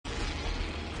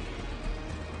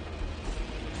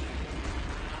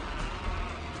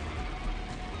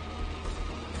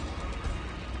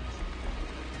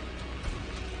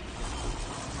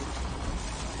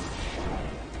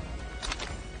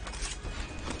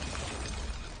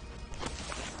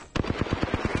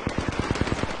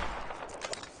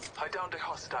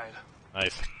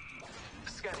Nice.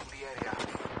 Scanning the area.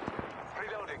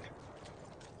 Reloading.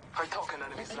 I took an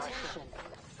enemy's life.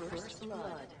 First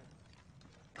blood.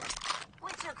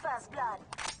 We took first blood.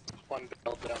 One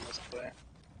build down this way.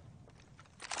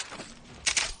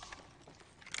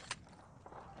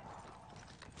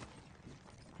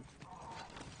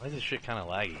 Why is this shit kind of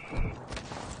laggy?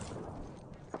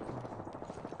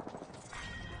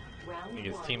 I think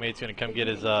his teammate's gonna come get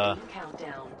his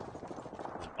Countdown.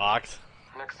 box.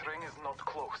 Next ring is not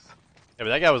close. Yeah, but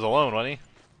that guy was alone, wasn't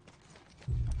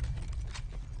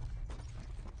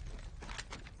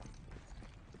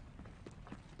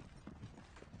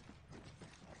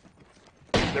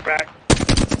he? They're back.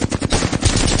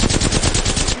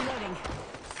 Reloading.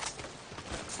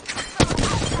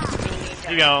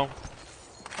 You go.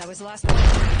 That was the last one.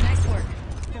 Nice work.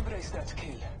 Embrace that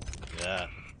kill. Yeah.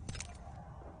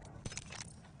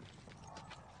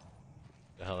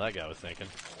 The hell that guy was thinking.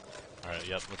 Alright,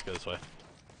 yep, let's go this way.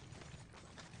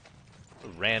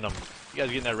 Random. You guys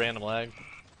getting that random lag?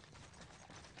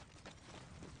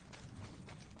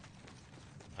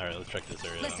 Alright, let's check this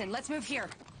area Listen, let's move here.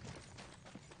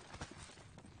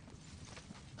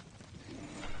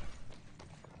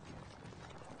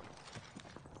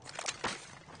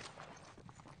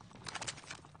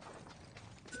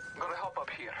 Gotta hop up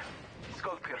here.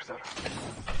 Skull piercer.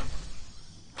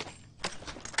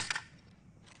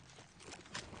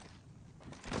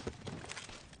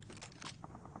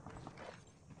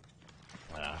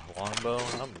 longbow.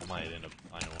 I might end up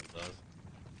finding one of those.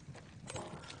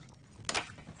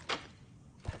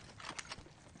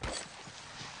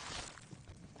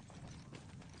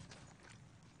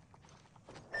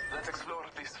 Let's explore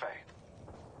this way.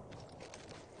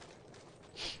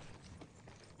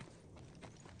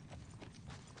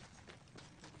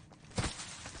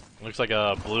 Looks like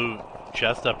a blue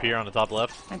chest up here on the top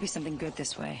left. Might be something good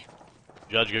this way.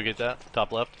 Judge, go get that.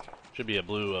 Top left. Should be a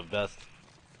blue vest.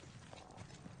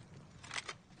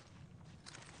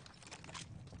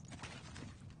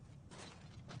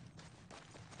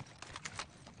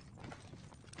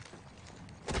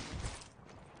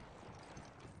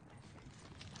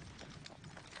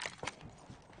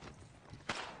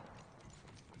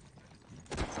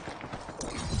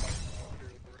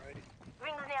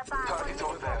 Target's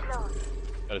over there.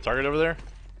 Got a target over there?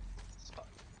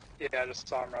 Yeah, I just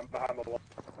saw him run behind the wall.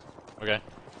 Okay.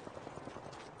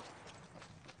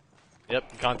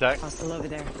 Yep, contact. Hostile over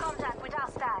there. Contact with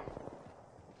hostile.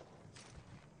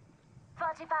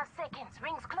 45 seconds.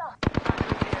 Rings close.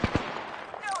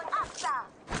 Throwing hostile.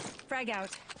 Frag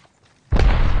out.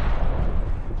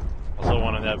 Also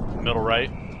one in that middle right.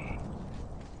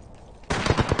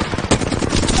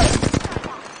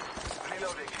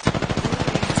 Reloading.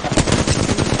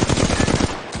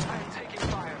 I'm taking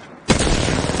fire.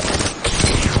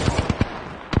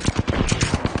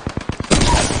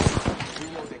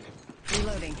 Reloading.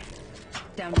 Reloading.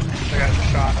 Down to I got a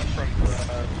shot from the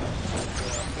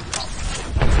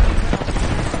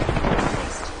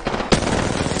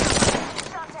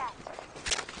Contact.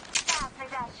 Fast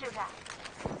with that shooter.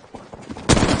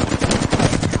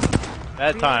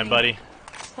 Bad time, buddy.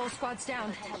 whole squad's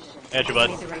down. At you, bud.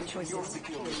 Made the right choices.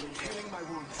 Healing my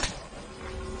wounds.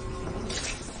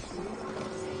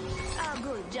 Oh,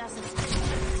 good. Just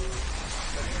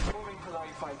Moving to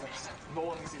live fighters. No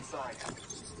one is inside.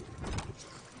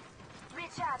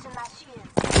 recharging my shield.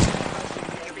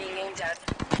 They're being aimed at.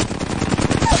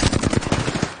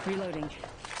 Reloading.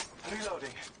 Reloading.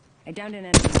 I downed an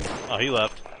enemy. Oh, he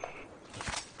left.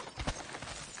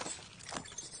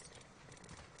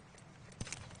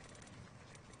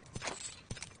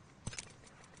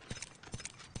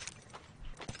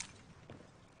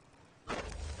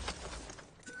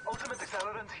 Ultimate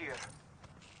accelerant here.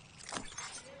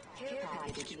 Care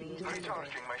package being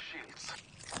Recharging my shields.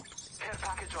 Care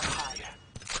package on high.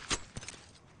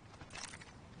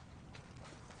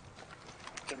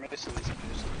 They're missing these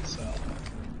boosters, so.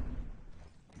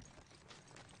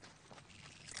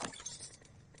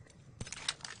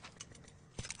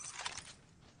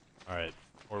 Alright.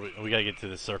 We gotta get to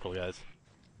this circle, guys.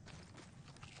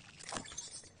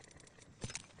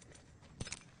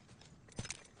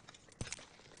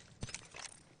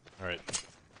 Alright.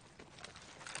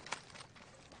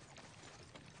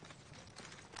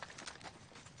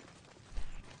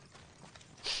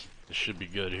 This should be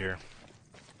good here.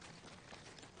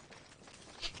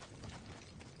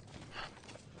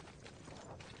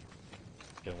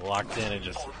 Getting locked in and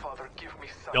just All Father, give me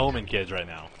sight. doming kids right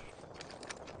now.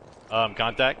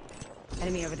 Contact.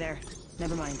 Enemy over there.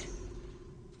 Never mind.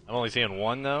 I'm only seeing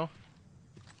one though.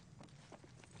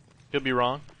 Could be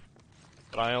wrong.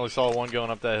 But I only saw one going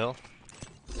up that hill.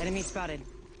 Enemy spotted.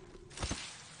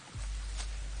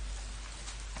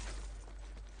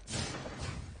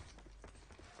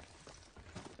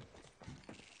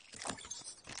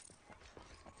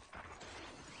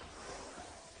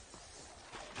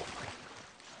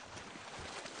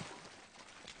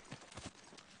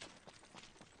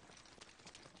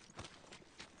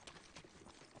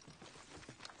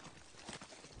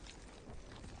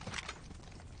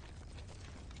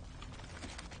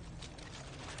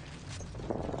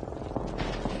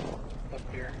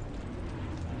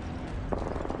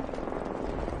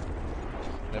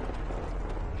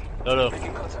 Dodo.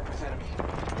 Making contact with enemy.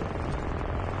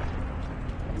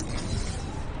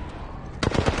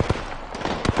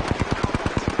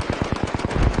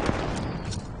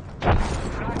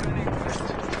 Frag grenade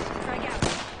set. Frag out.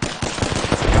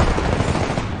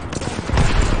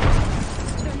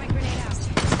 Thermite grenade out.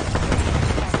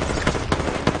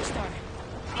 Star.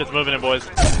 Shit's moving in, boys.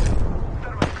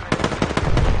 Thermite grenade.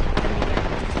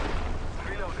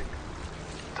 Reloading.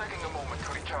 Taking a moment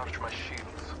to recharge my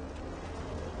shields.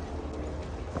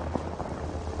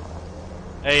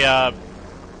 Hey,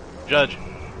 Judge.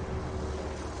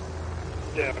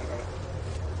 Yeah, I'm going.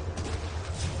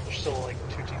 There's still like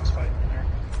 2 teams fighting in there.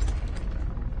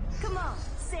 Come on,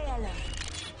 say hello.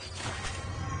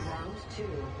 Round 2.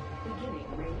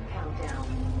 Beginning ring countdown.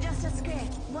 Just a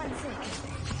scrape. 1 second.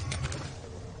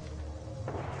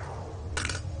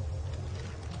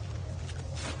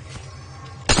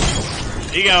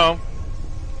 You go.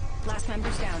 Last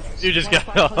member's down. You just One got.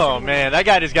 squad closer Oh to man, that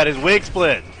guy just got his wig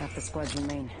split. Half the squads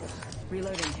remain.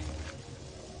 Reloading.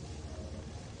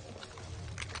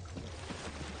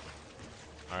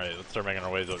 All right, let's start making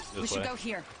our way We this should way. go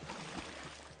here.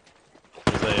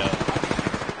 There's a, Light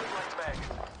bag.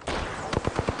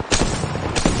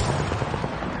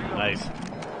 nice.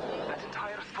 That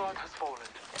entire squad has fallen.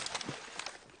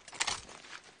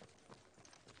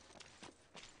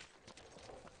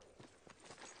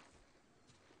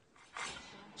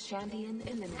 Champion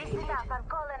eliminated. Listen up, I'm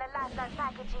calling a lifestyle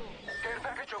packaging. Care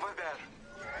package over there.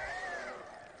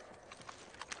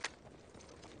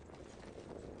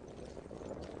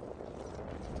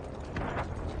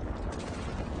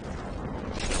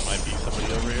 There might be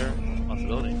somebody over here.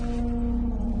 Possibility.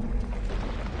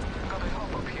 Got a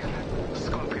hop up here.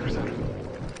 Skull piercer.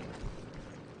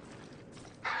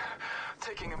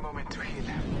 Taking a moment to heal.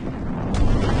 Making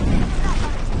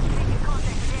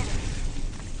contact with enemy.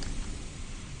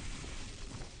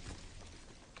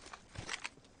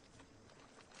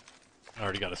 I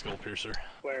already got a skull piercer.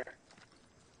 Where?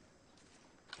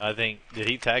 I think. Did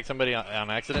he tag somebody on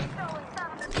accident? Throwing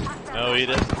some. No, he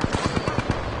did.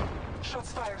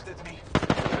 Shots fired at me.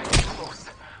 Very close.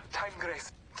 Time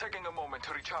grace. Taking a moment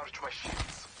to recharge my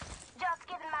shields. Just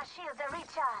giving my shields a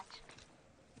recharge.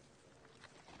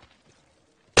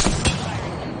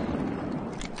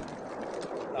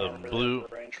 I don't really blue-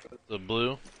 have a range for this. The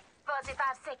blue. 45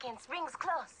 seconds. Rings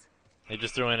close. He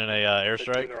just threw in an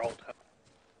airstrike. They're all down.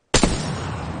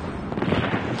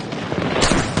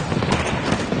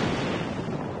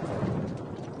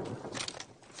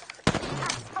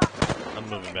 I'm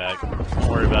moving back. Don't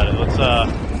worry about it. Let's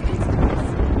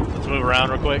move around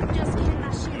real quick. Just giving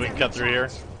my shields We a can cut through here.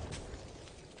 recharge.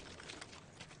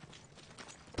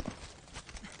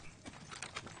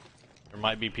 There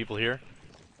might be people here.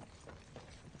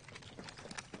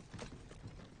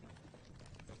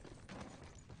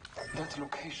 That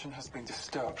location has been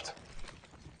disturbed.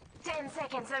 10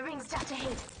 seconds. The ring's just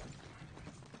ahead.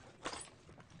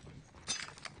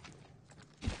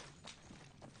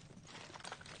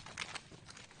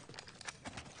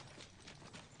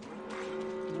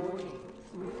 Warning.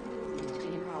 Movement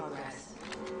in progress.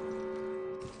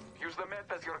 Use the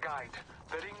map as your guide.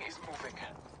 The ring is moving.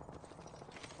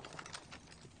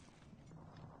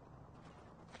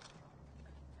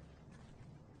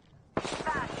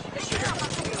 Back. Listen up, I'm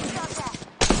taking contact.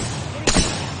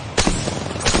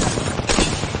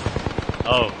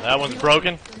 Oh, that one's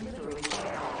broken?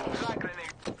 Frag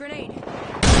grenade. Grenade.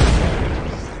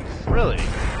 Really?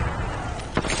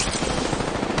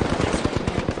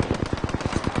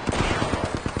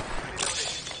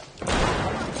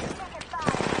 Second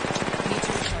fire. Need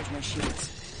to recharge my shields.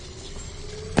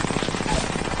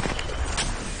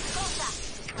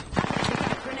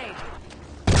 Pick up grenade.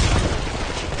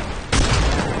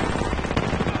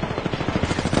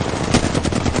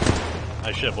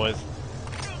 Nice shit, boys.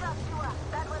 Big up to us.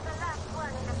 That was the last one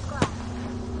in the squad.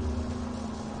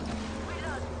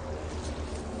 Reload.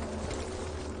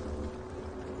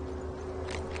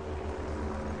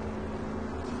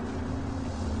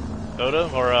 Coda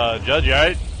or Judge, you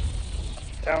alright?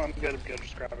 Down, I'm good,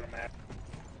 just grabbing a map.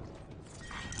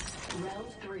 Round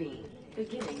 3.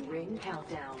 Beginning ring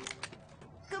countdown.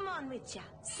 Come on with ya.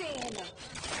 Say hello.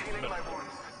 Healing my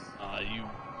wounds. You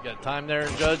got time there,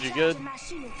 Judge? You good? Recharging my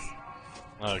shields.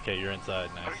 Okay, you're inside.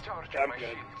 Nice. Recharging I'm my good.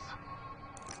 shields.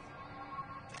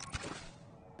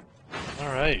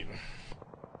 Alright.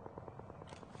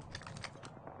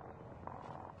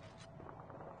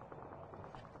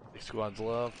 Six squads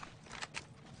left.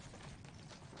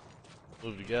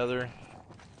 Move together.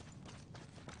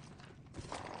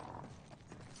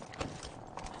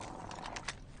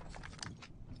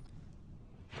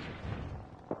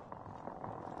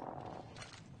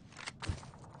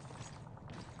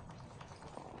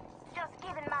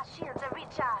 my shields a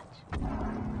recharge.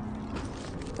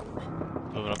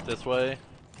 Moving up this way.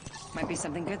 Might be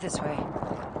something good this way.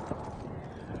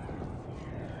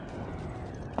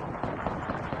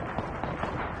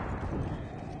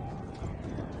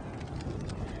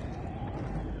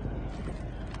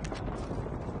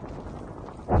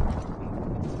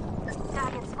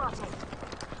 Target spotted.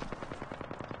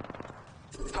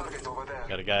 Target over there.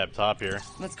 Got a guy up top here.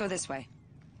 Let's go this way.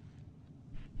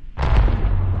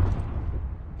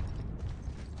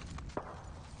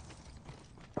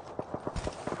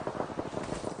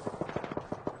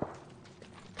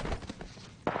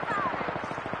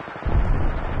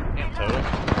 In total.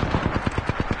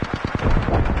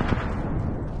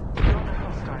 Down the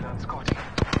hostile on Scotty.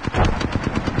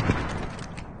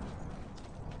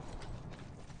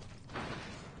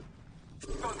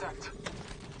 Contact.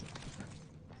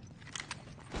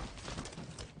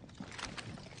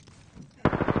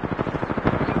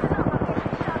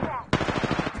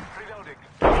 Reloading.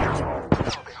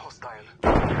 Now the hostile.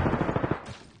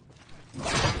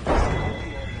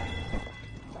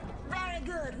 Very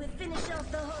good. We finished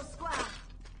off the whole squad.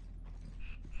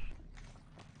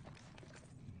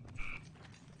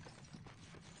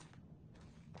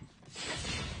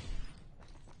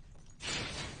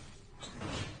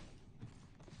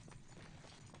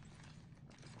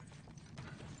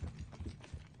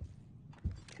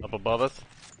 Up above us.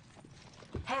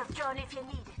 Help John if you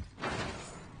need it.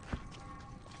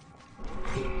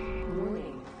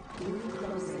 Warning. Ring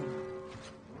closing.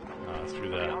 Oh, screw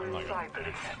that. I'm not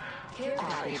gonna. Care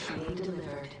package being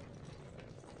delivered.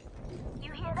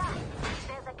 You hear that?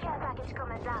 There's a care package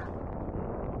coming down.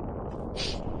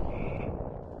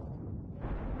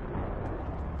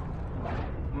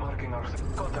 Marking our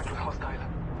contact with hostile.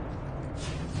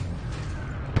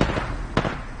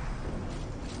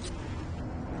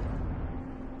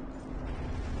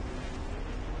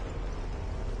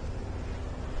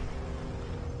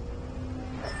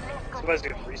 Somebody's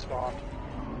getting respawned.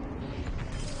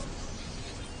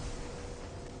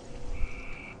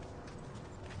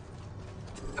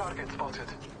 Target spotted.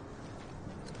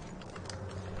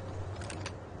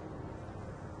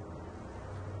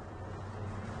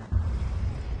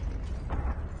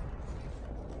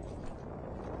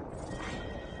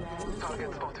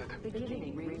 Target spotted.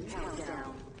 Beginning ring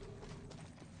countdown.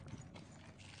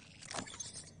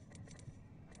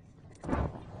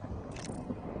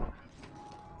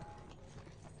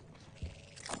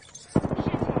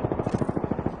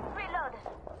 Reload.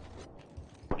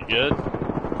 You good?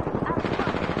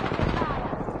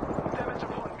 Damage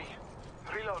upon me.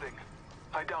 Reloading.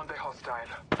 I downed a hostile.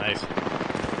 Nice.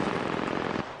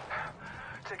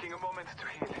 Taking a moment to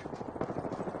heal.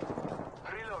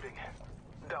 Reloading.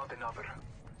 Downed another.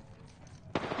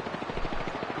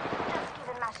 Just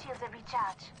giving my shields a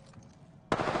recharge.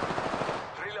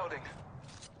 Reloading.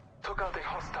 Took out a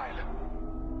hostile.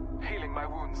 Healing my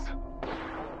wounds.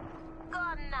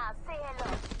 Gone now. Say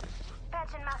hello.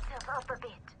 Patching myself up a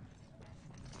bit.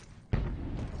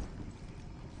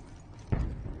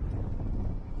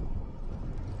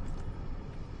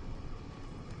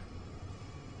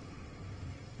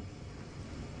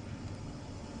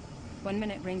 One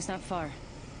minute, ring's not far.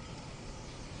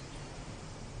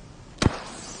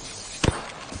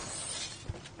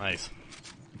 Nice.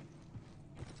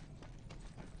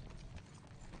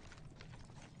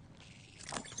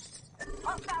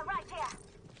 Hostile right here.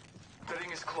 The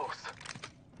ring is close.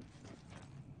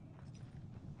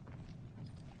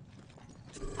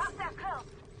 Hostile close.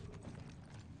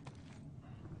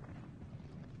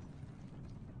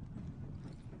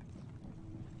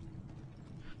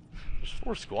 There's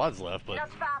 4 squads left, but Not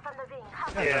far from the ring.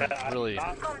 Hostile. Yeah, really,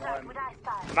 not Contact one. with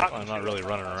hostile. Not I'm not two. really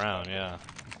running around. Yeah.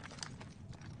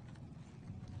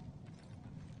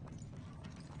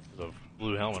 There's a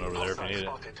blue helmet over there if you Hostile need it.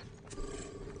 spotted.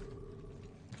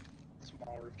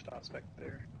 Small rooftops back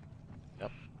there.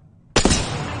 Yep.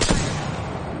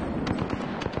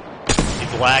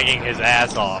 He's lagging his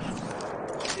ass off.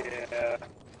 Yeah.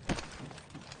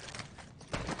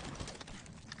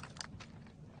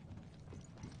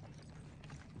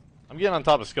 I'm getting on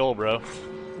top of Skull, bro.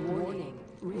 Warning.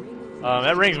 Ring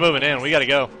That ring's moving in. We gotta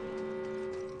go.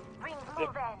 Ring's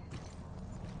moving.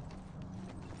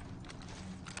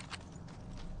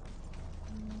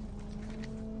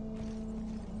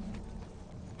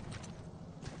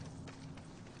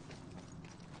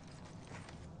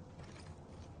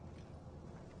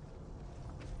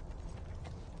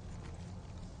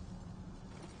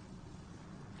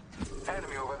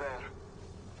 Enemy over there.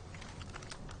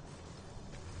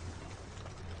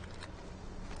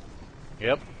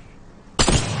 Yep.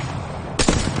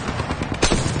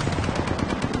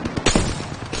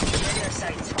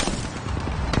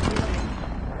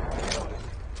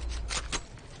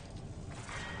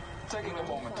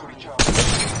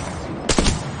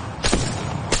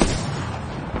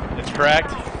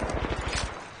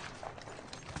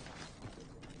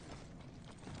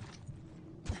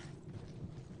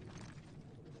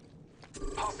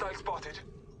 Hostile spotted.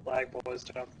 Flag boys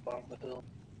down at the bottom of the hill.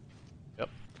 Yep.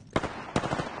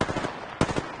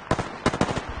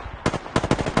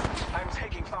 I'm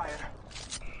taking fire.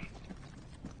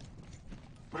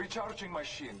 Recharging my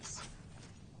shields.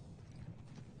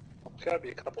 There's gotta be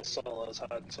a couple solos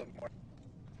hiding somewhere.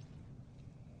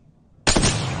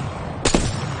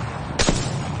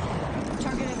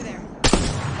 Target over there.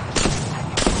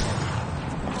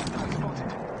 Hostile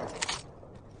spotted.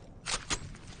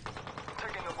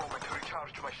 Taking a moment to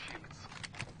recharge my shields.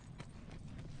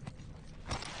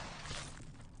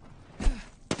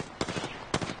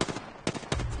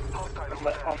 Hostile over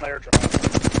there. On their drive.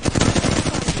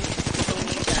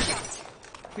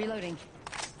 Reloading.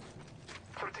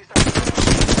 30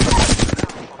 seconds.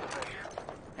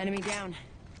 Enemy down.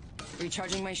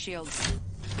 Recharging my shields.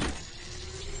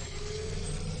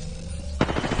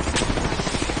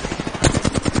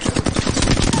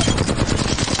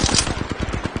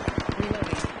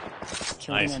 Reloading.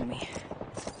 Killing Nice. enemy.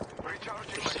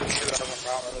 Recharging Just my shoot out of them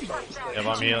around the other side of the stage. Yep,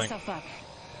 I'm healing. Myself up.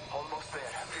 Almost there.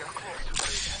 We are close to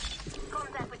the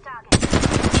Contact with target.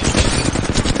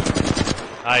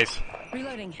 Nice.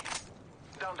 Reloading.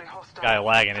 down the hostile. Guy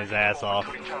lagging his Taking a ass moment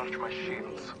off. to recharge my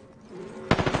shields.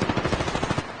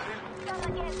 Don't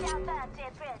forget your bad,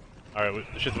 dear friend. Alright,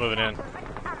 shit's moving in. I'm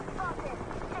spotted.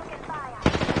 Taking fire.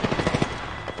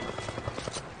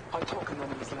 I'll talk in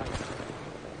enemy's life.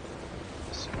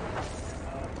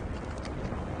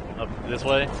 Up this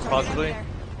way, possibly? Target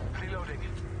Reloading.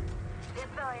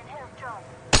 Deploying health drone.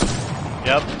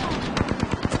 Yep.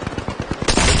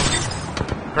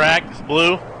 Crack, it's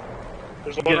blue.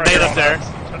 There's You one get right nade here up on there. us.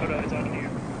 Toto is on you.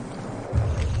 up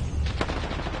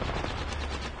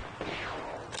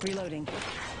there. Reloading.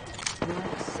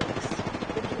 Round 6.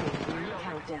 Beginning ring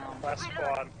countdown. Last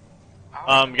squad.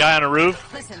 Guy on a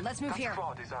roof. Listen, let's move That here.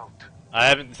 squad is out. I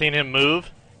haven't seen him move.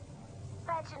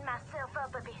 Patching myself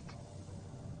up a bit.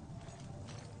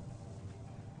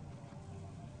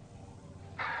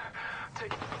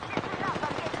 Take Listen up,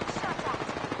 I'm getting shot at.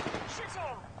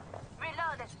 Shooting.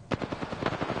 Reloaded.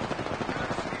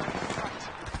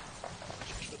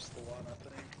 Just the one, I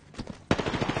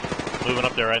think. Moving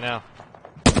up there right now.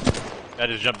 Guy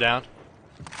just jumped down.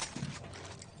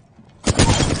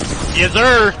 Yes,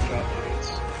 sir! Drop nades.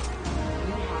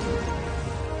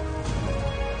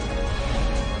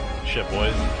 Shit,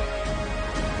 boys.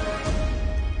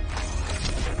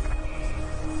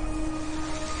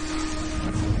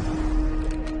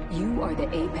 You are the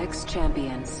Apex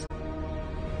Champions.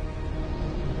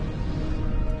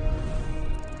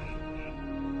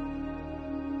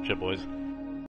 Shit, boys.